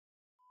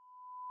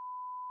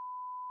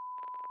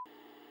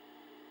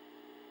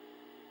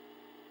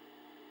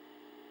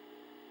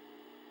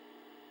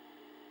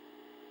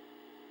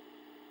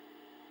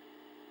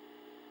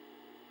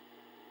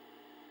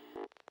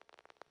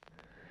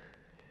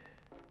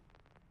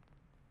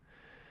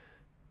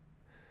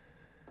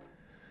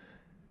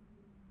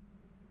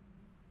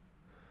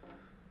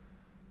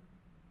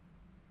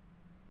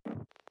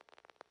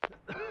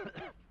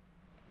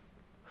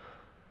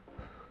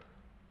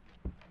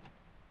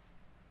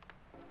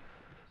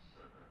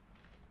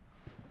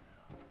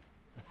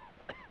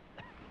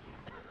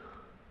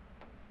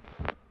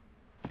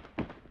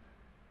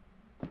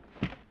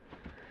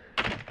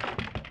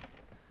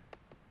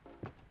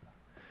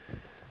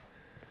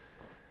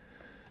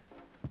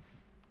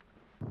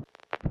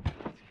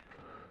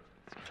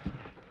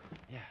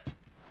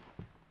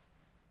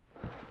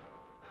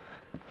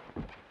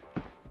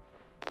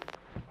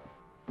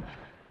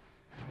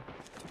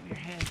Your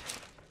hand.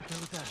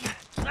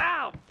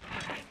 Ow!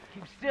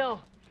 Keep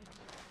still.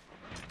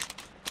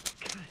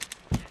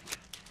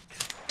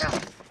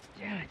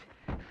 Damn it.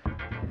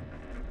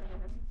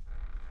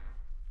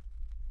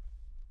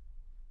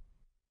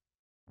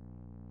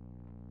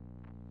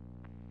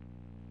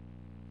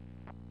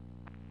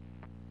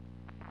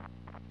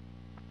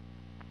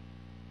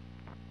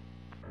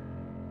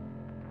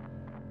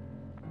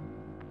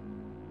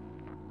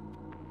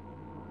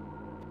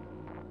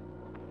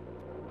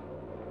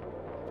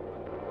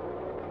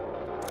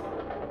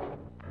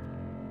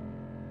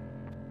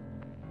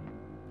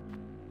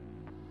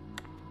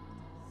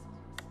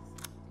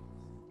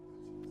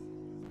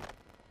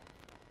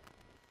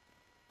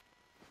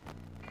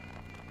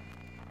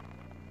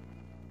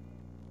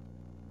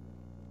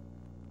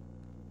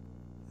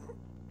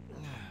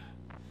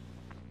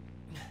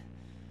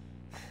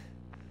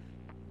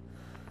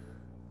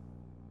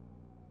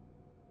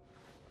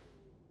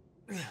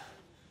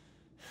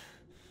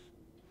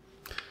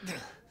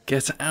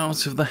 Get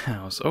out of the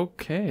house.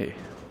 Okay.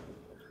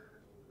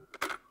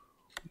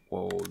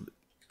 Whoa.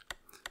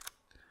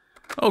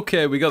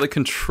 Okay, we got the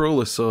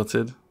controller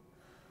sorted.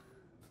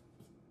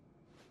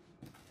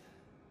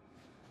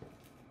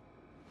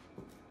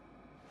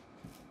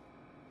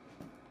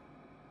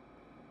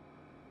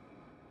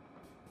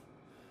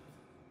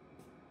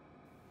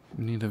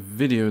 We need a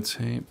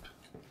videotape.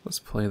 Let's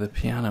play the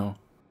piano.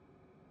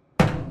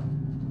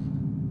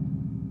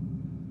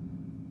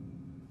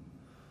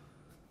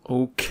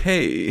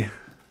 Okay.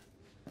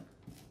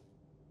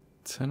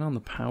 Turn on the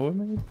power,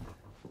 maybe?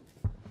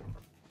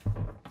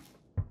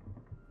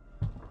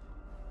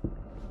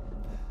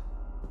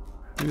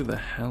 Who the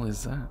hell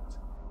is that?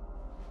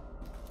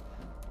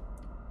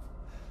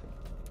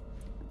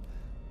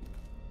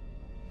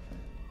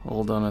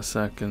 Hold on a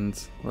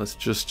second. Let's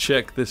just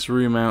check this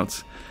room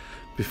out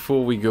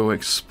before we go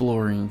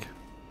exploring.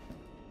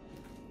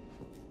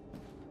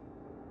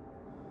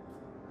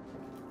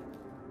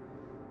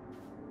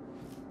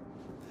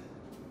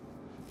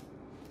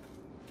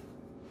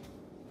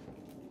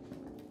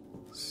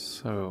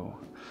 So,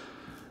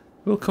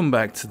 we'll come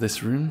back to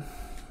this room.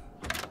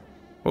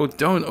 Oh,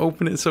 don't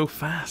open it so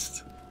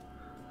fast.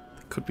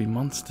 There could be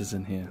monsters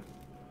in here.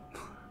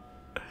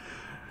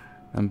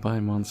 And by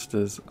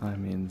monsters, I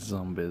mean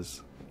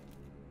zombies.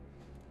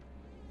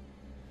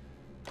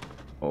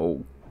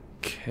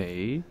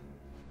 Okay.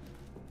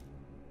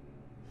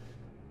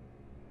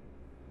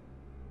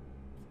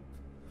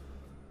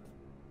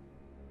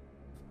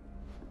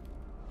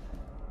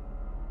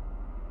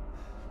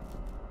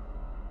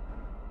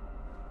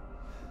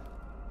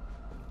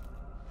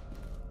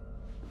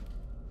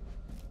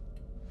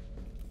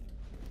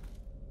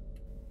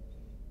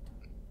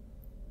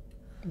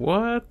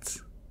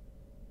 What?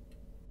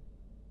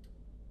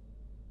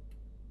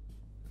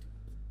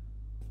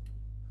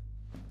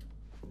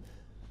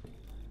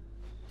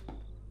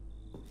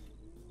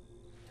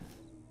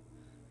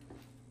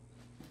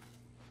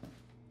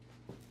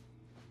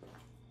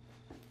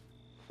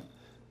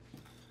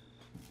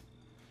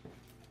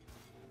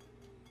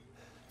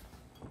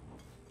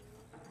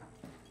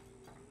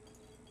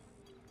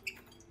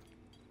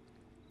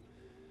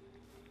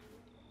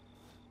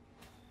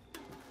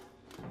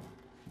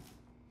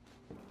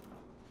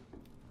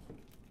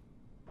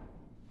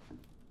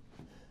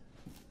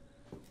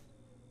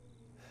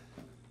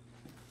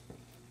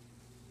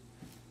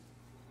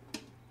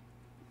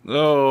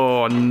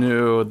 Oh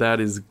no, that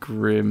is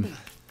grim.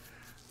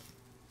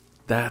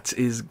 That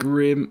is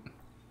grim.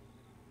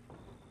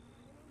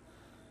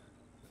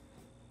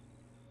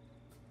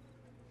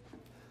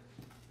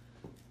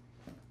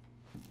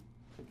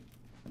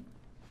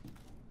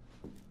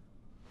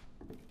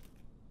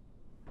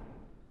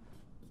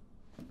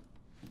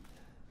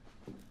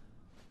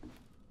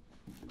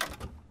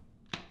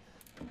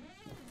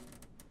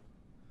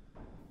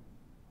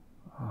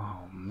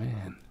 Oh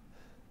man.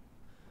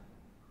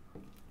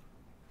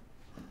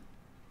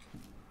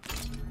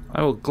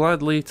 I will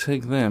gladly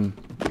take them.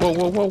 Whoa,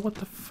 whoa, whoa, what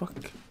the fuck?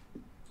 What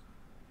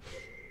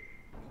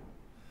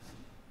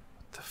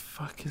the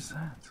fuck is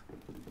that?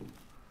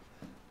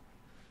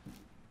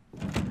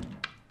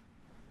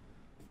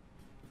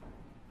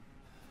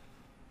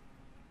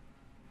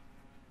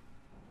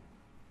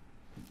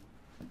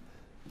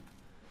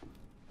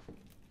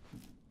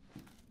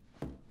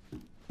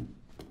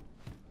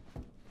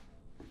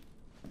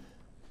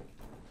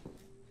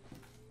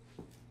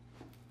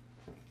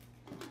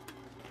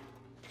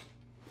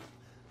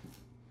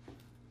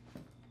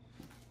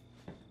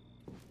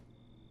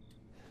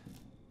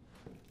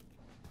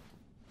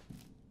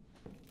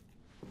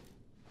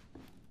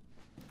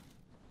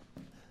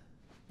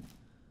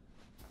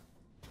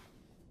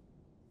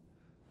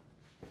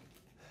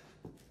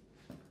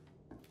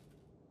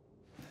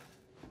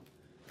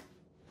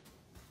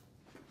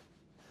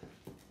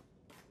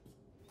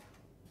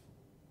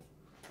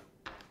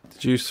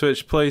 Do you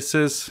switch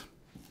places?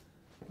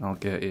 I'll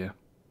get you.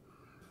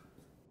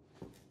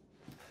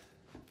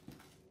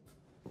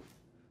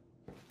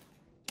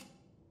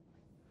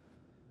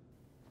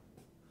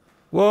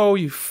 Whoa,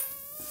 you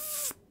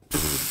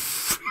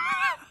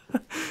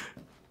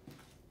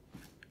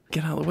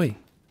Get out of the way.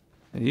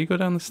 You go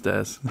down the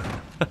stairs.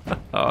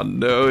 Oh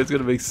no, it's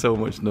gonna make so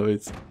much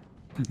noise.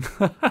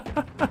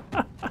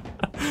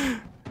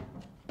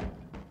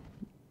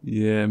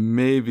 Yeah,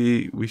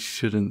 maybe we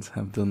shouldn't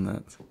have done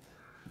that.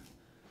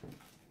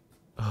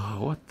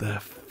 Oh, what the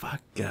fuck,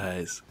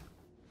 guys?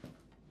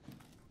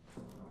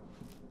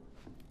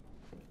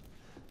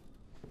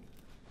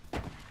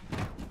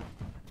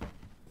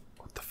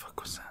 What the fuck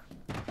was that?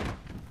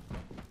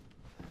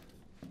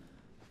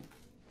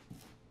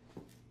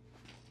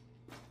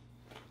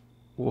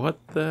 What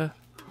the...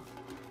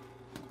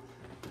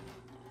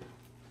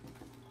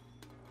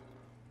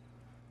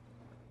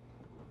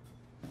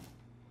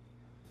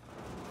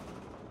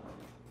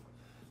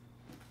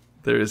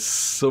 There is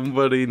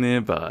somebody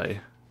nearby.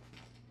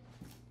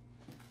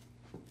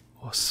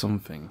 Or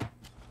something.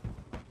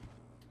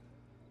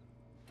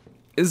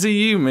 Is it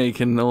you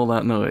making all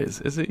that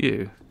noise? Is it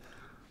you?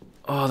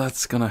 Oh,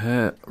 that's gonna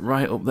hurt.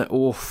 Right up there.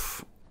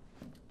 Oof.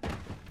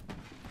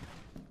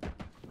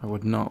 I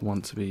would not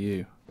want to be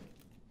you.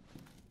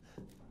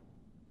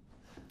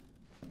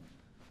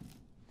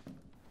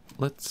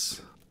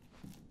 Let's...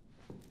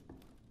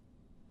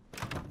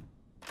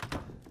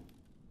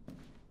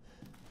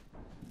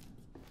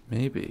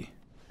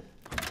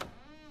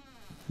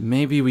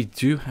 Maybe we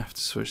do have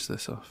to switch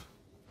this off.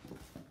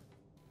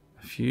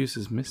 A fuse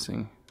is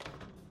missing.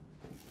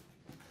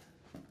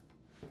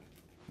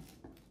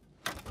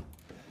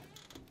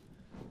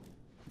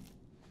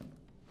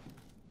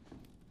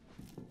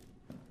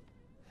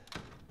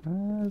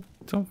 I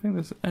don't think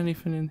there's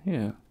anything in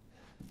here.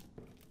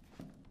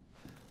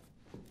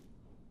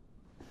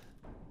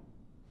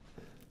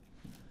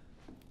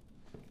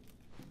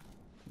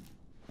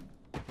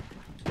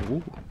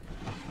 Ooh.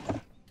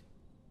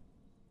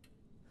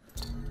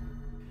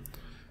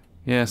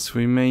 Yes,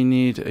 we may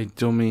need a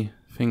dummy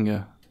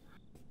finger.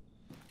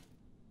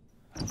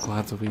 I'm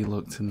glad that we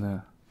looked in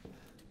there.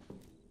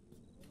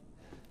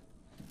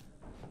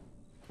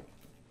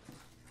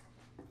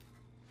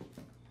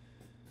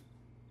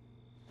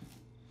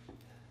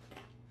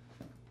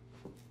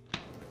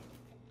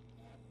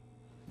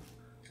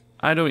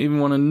 I don't even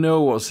want to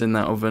know what's in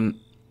that oven.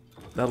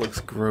 That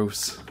looks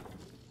gross.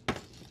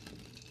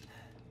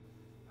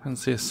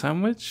 Fancy a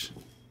sandwich?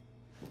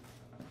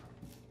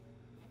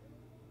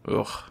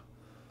 Ugh.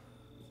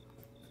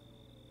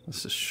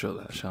 Let's just shut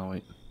that, shall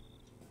we?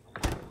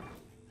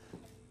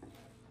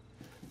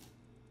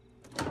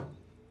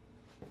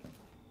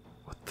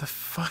 What the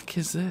fuck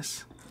is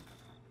this?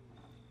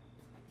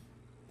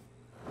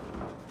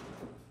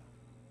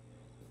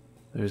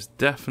 There's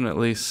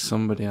definitely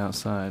somebody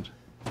outside.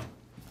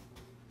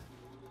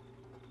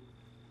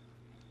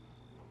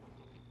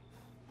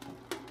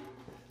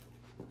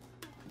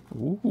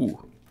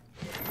 Ooh.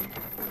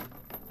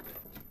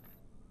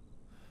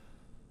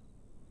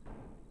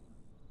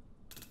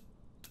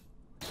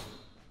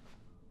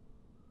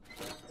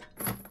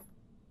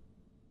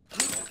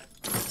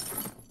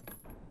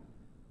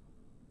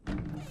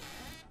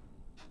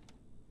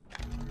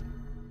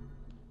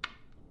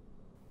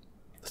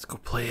 Let's go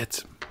play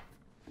it.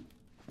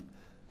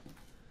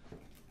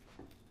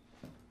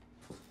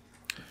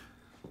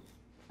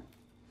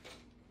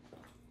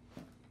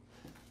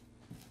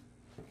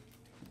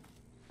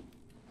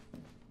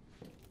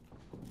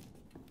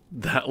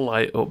 That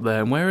light up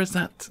there, and where is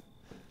that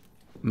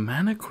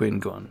mannequin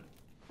gone?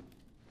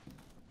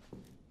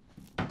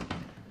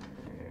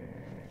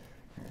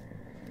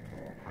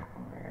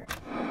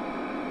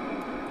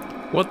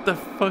 What the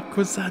fuck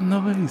was that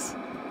noise?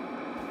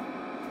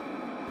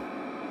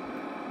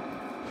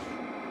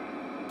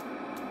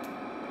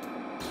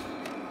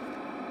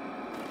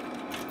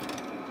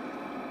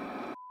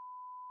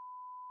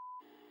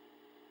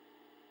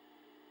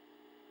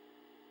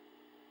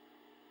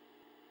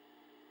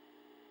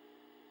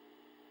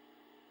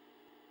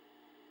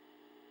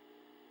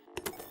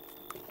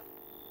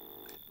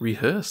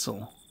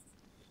 Rehearsal?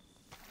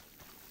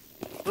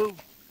 Who? Where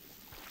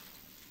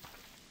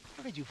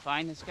did you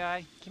find this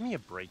guy? Give me a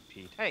break,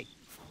 Pete. Hey,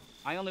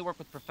 I only work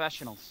with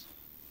professionals.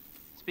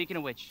 Speaking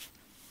of which,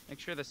 make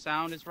sure the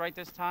sound is right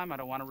this time. I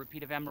don't want a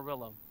repeat of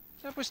Amarillo.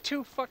 That was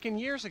 2 fucking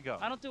years ago.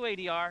 I don't do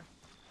ADR.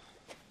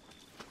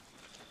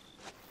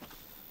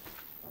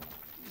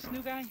 This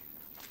new guy? I'm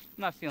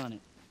not feeling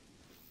it.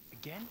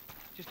 Again?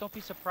 Just don't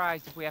be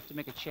surprised if we have to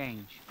make a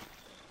change.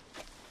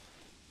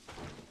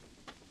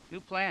 New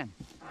plan.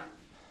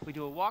 We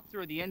do a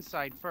walkthrough of the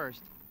inside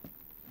first,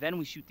 then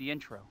we shoot the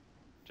intro.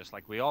 Just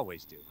like we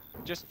always do.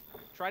 Just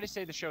try to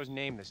say the show's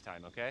name this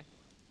time, okay?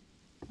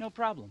 No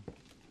problem.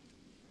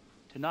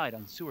 Tonight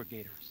on Sewer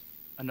Gators,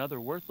 another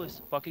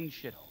worthless fucking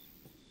shithole.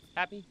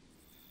 Happy?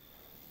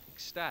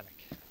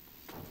 Ecstatic.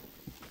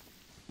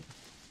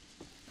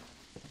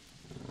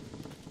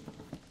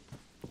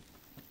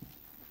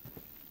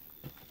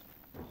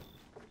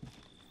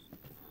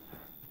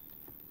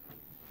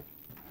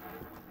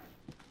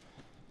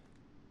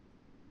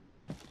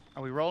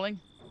 Are we rolling?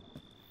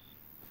 All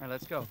right,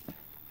 let's go.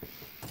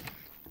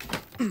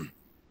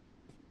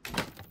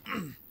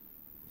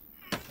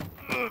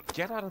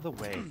 Get out of the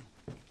way.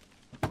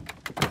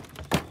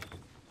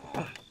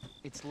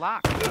 It's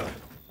locked.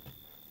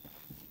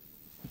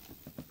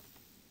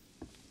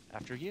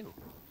 After you.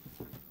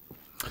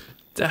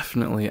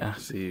 Definitely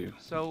after you.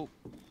 So,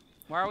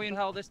 why are we in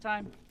hell this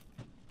time?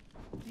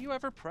 Do you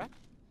ever prep?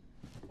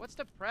 What's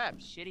the prep?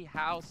 Shitty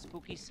house,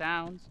 spooky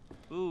sounds?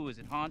 Ooh, is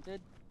it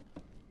haunted?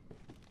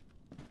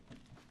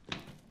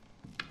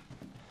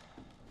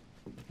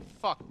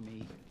 Fuck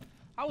me.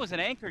 I was an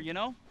anchor, you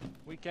know?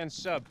 Weekend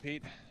sub,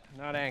 Pete.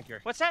 Not anchor.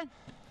 What's that?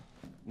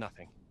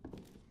 Nothing.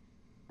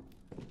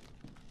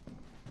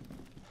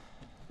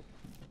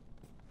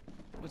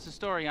 What's the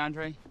story,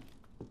 Andre?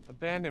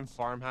 Abandoned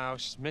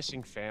farmhouse,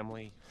 missing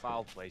family,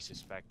 foul play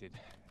suspected.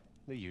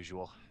 The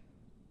usual.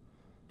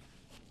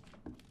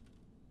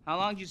 How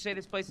long did you say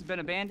this place has been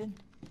abandoned?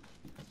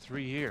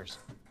 3 years.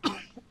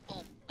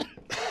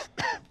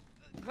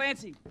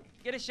 Clancy,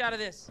 get a shot of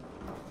this.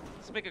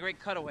 Let's make a great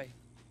cutaway.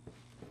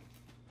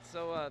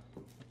 So,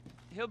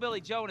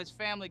 Hillbilly Joe and his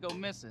family go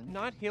missing.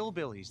 Not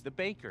hillbillies, the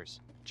Bakers.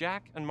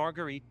 Jack and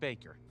Marguerite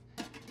Baker.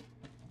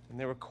 And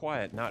they were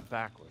quiet, not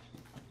backward.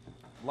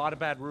 A lot of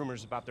bad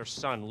rumors about their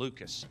son,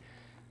 Lucas.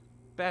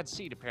 Bad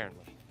seed,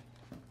 apparently.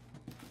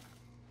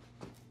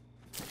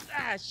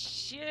 Ah,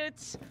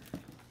 shit.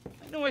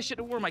 I know I should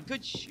have worn my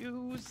good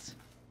shoes.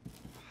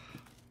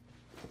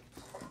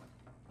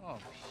 Oh,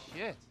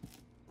 shit.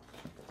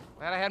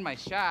 Glad I had my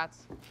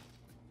shots.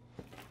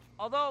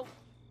 Although,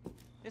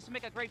 this would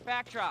make a great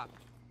backdrop.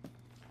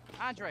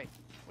 Andre,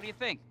 what do you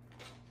think?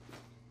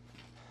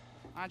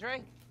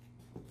 Andre?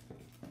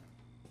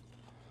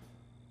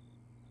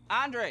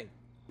 Andre!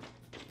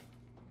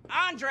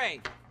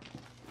 Andre!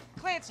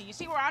 Clancy, you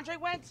see where Andre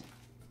went?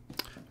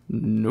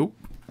 Nope.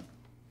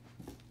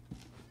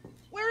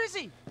 Where is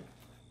he?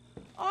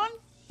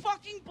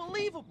 Unfucking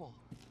believable.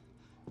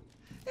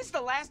 This is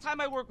the last time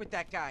I work with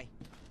that guy.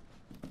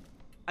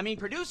 I mean,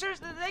 producers,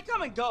 they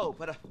come and go,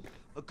 but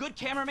a good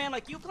cameraman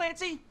like you,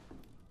 Clancy,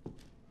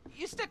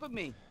 you stick with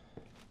me.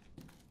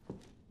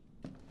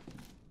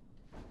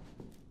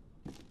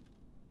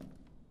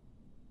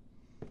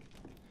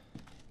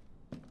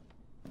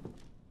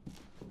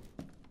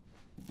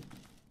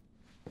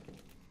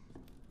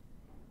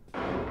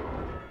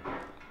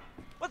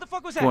 What the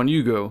fuck was that? Go on,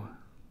 you go.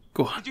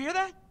 Go on. Did you hear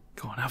that?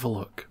 Go on, have a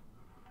look.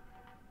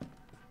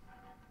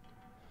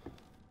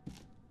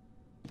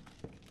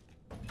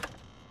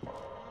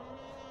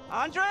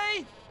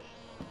 Andre?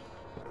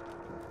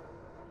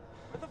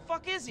 Where the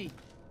fuck is he?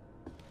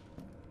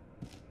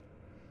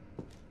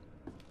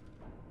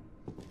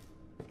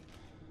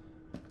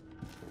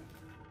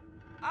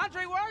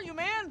 Andre, where are you,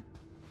 man?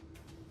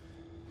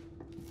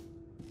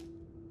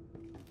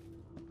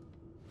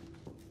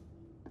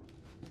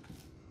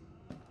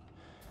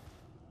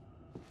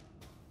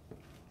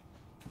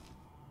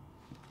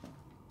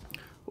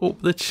 Up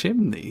the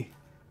chimney.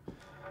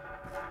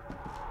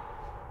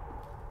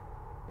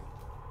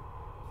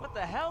 What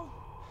the hell?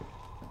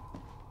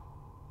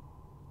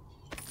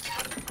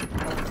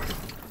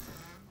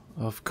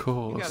 Of You gotta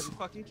course. be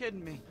fucking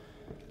kidding me.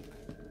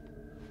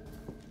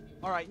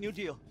 All right, new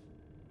deal.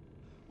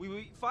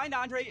 We find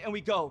Andre and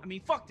we go. I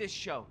mean, fuck this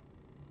show.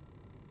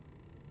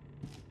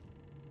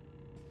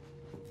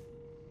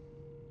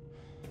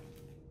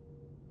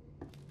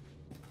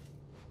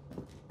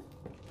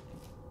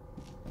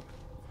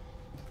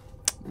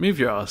 Move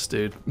your ass,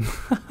 dude.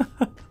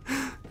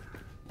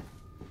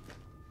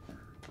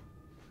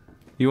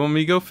 You want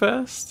me to go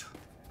first?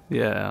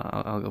 Yeah,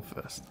 I'll go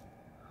first.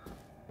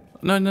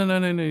 No,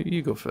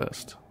 you go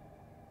first.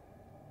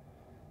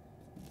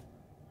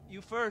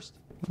 You first.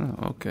 Oh,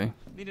 okay.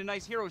 Need a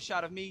nice hero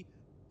shot of me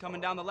coming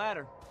down the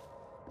ladder.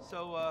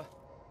 So,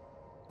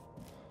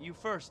 you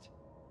first.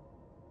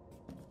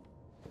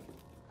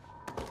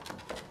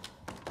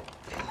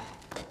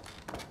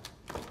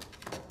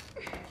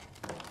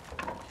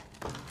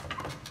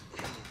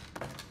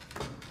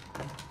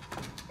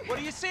 What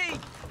do you see?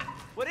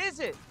 What is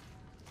it?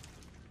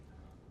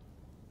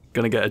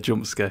 Gonna get a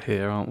jump scare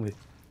here, aren't we?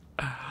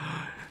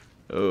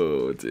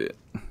 Oh dear.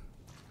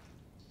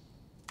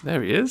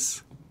 There he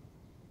is.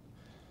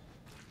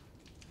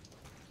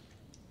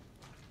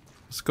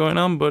 What's going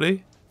on,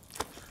 buddy?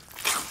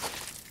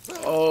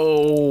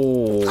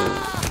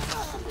 Oh.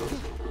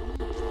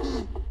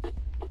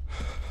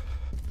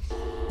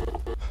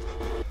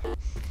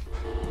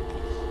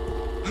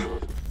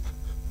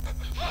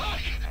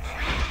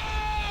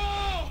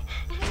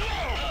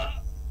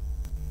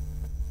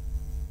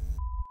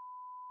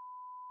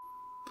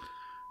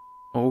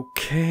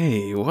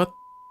 Okay, what?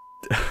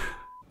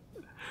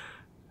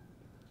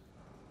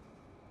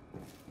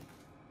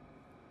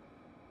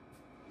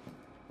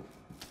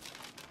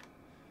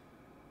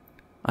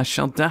 I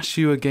shall dash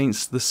you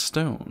against the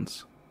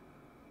stones.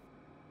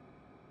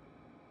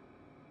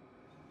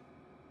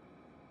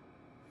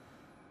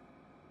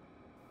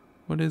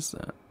 What is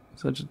that?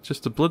 Is that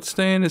just a blood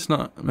stain? It's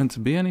not meant to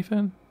be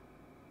anything?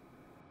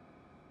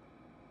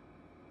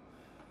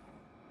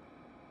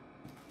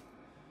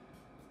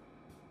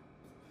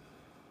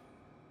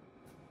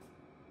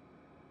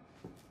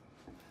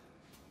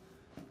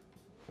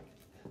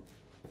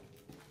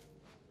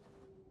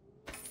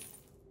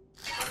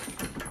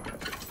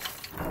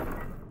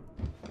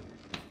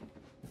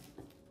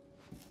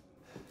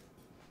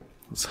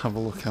 Let's have a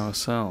look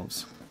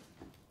ourselves.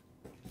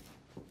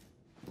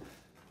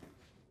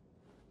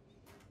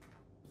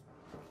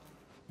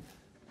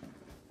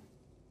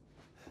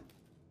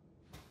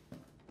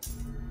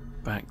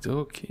 Back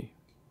door key.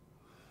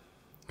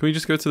 Can we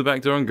just go to the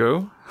back door and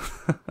go?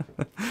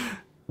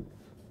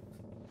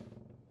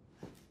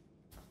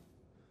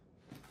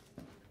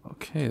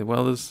 Okay,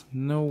 well, there's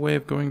no way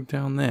of going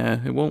down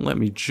there. It won't let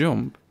me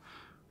jump.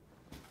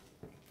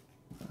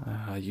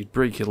 You'd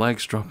break your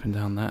legs dropping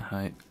down that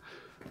height.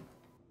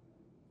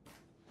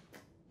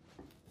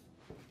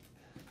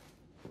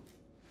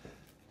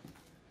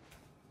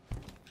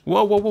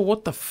 Whoa, whoa, whoa,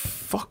 what the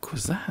fuck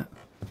was that?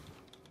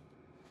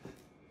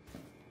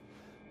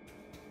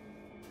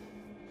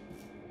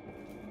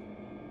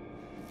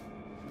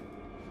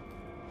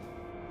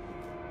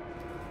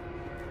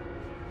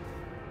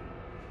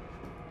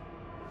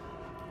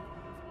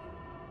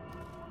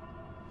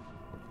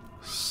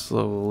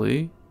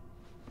 Slowly.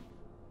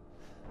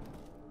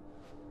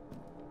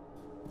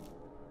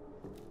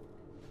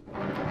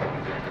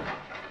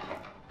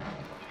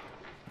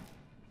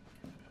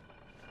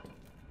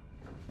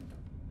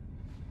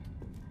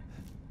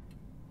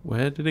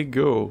 Where did it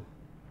go?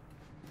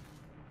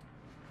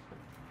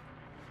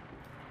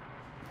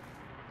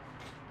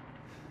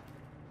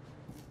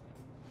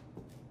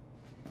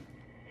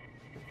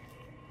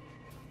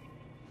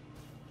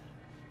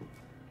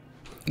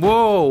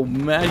 Whoa,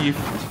 man, you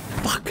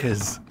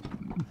fuckers.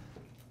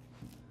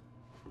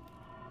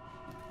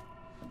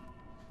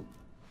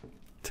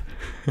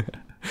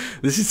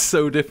 This is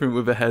so different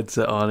with a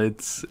headset on.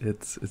 It's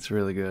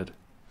really good.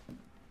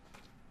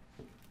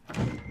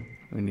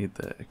 We need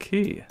the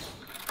key.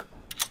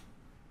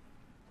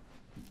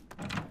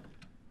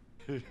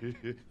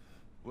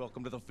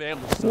 Welcome to the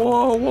family.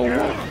 Whoa, whoa,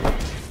 whoa.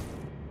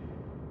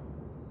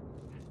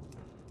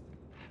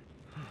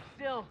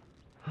 Still.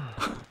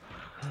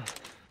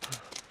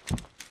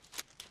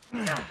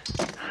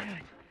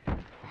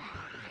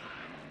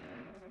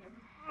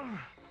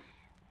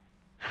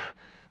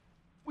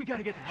 We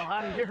gotta get the hell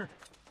out of here.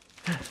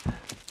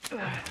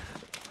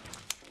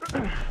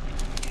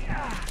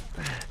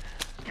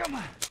 Come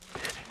on.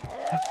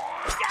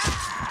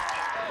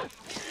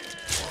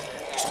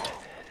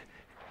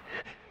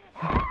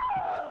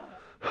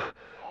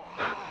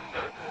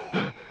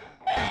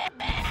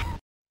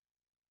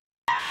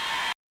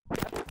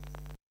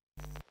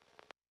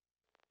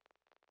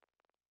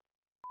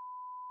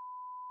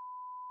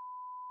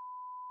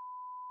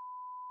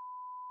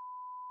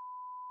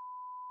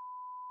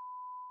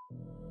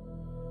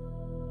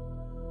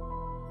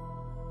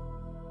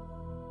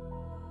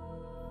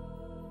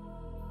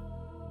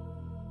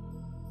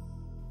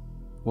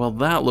 Well,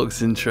 that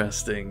looks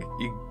interesting.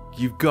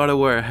 You've got to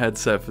wear a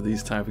headset for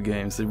these type of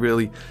games. They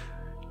really,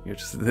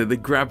 they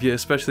grab you,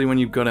 especially when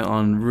you've got it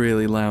on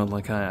really loud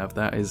like I have.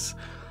 That was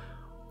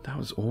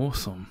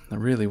awesome. That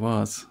really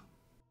was.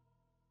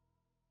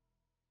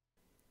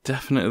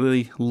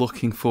 Definitely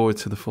looking forward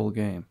to the full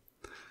game.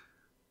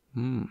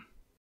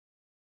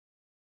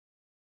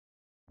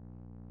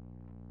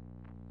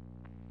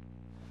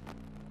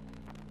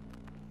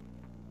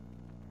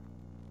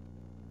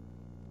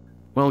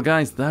 Well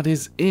guys, that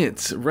is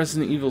it.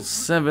 Resident Evil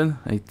 7,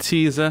 a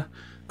teaser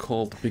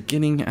called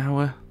Beginning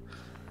Hour.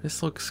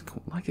 This looks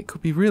like it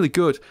could be really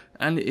good,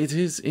 and it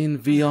is in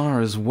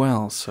VR as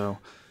well, so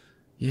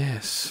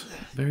yes,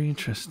 very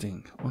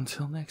interesting.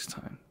 Until next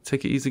time,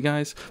 take it easy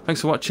guys,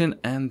 thanks for watching,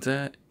 and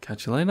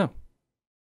catch you later.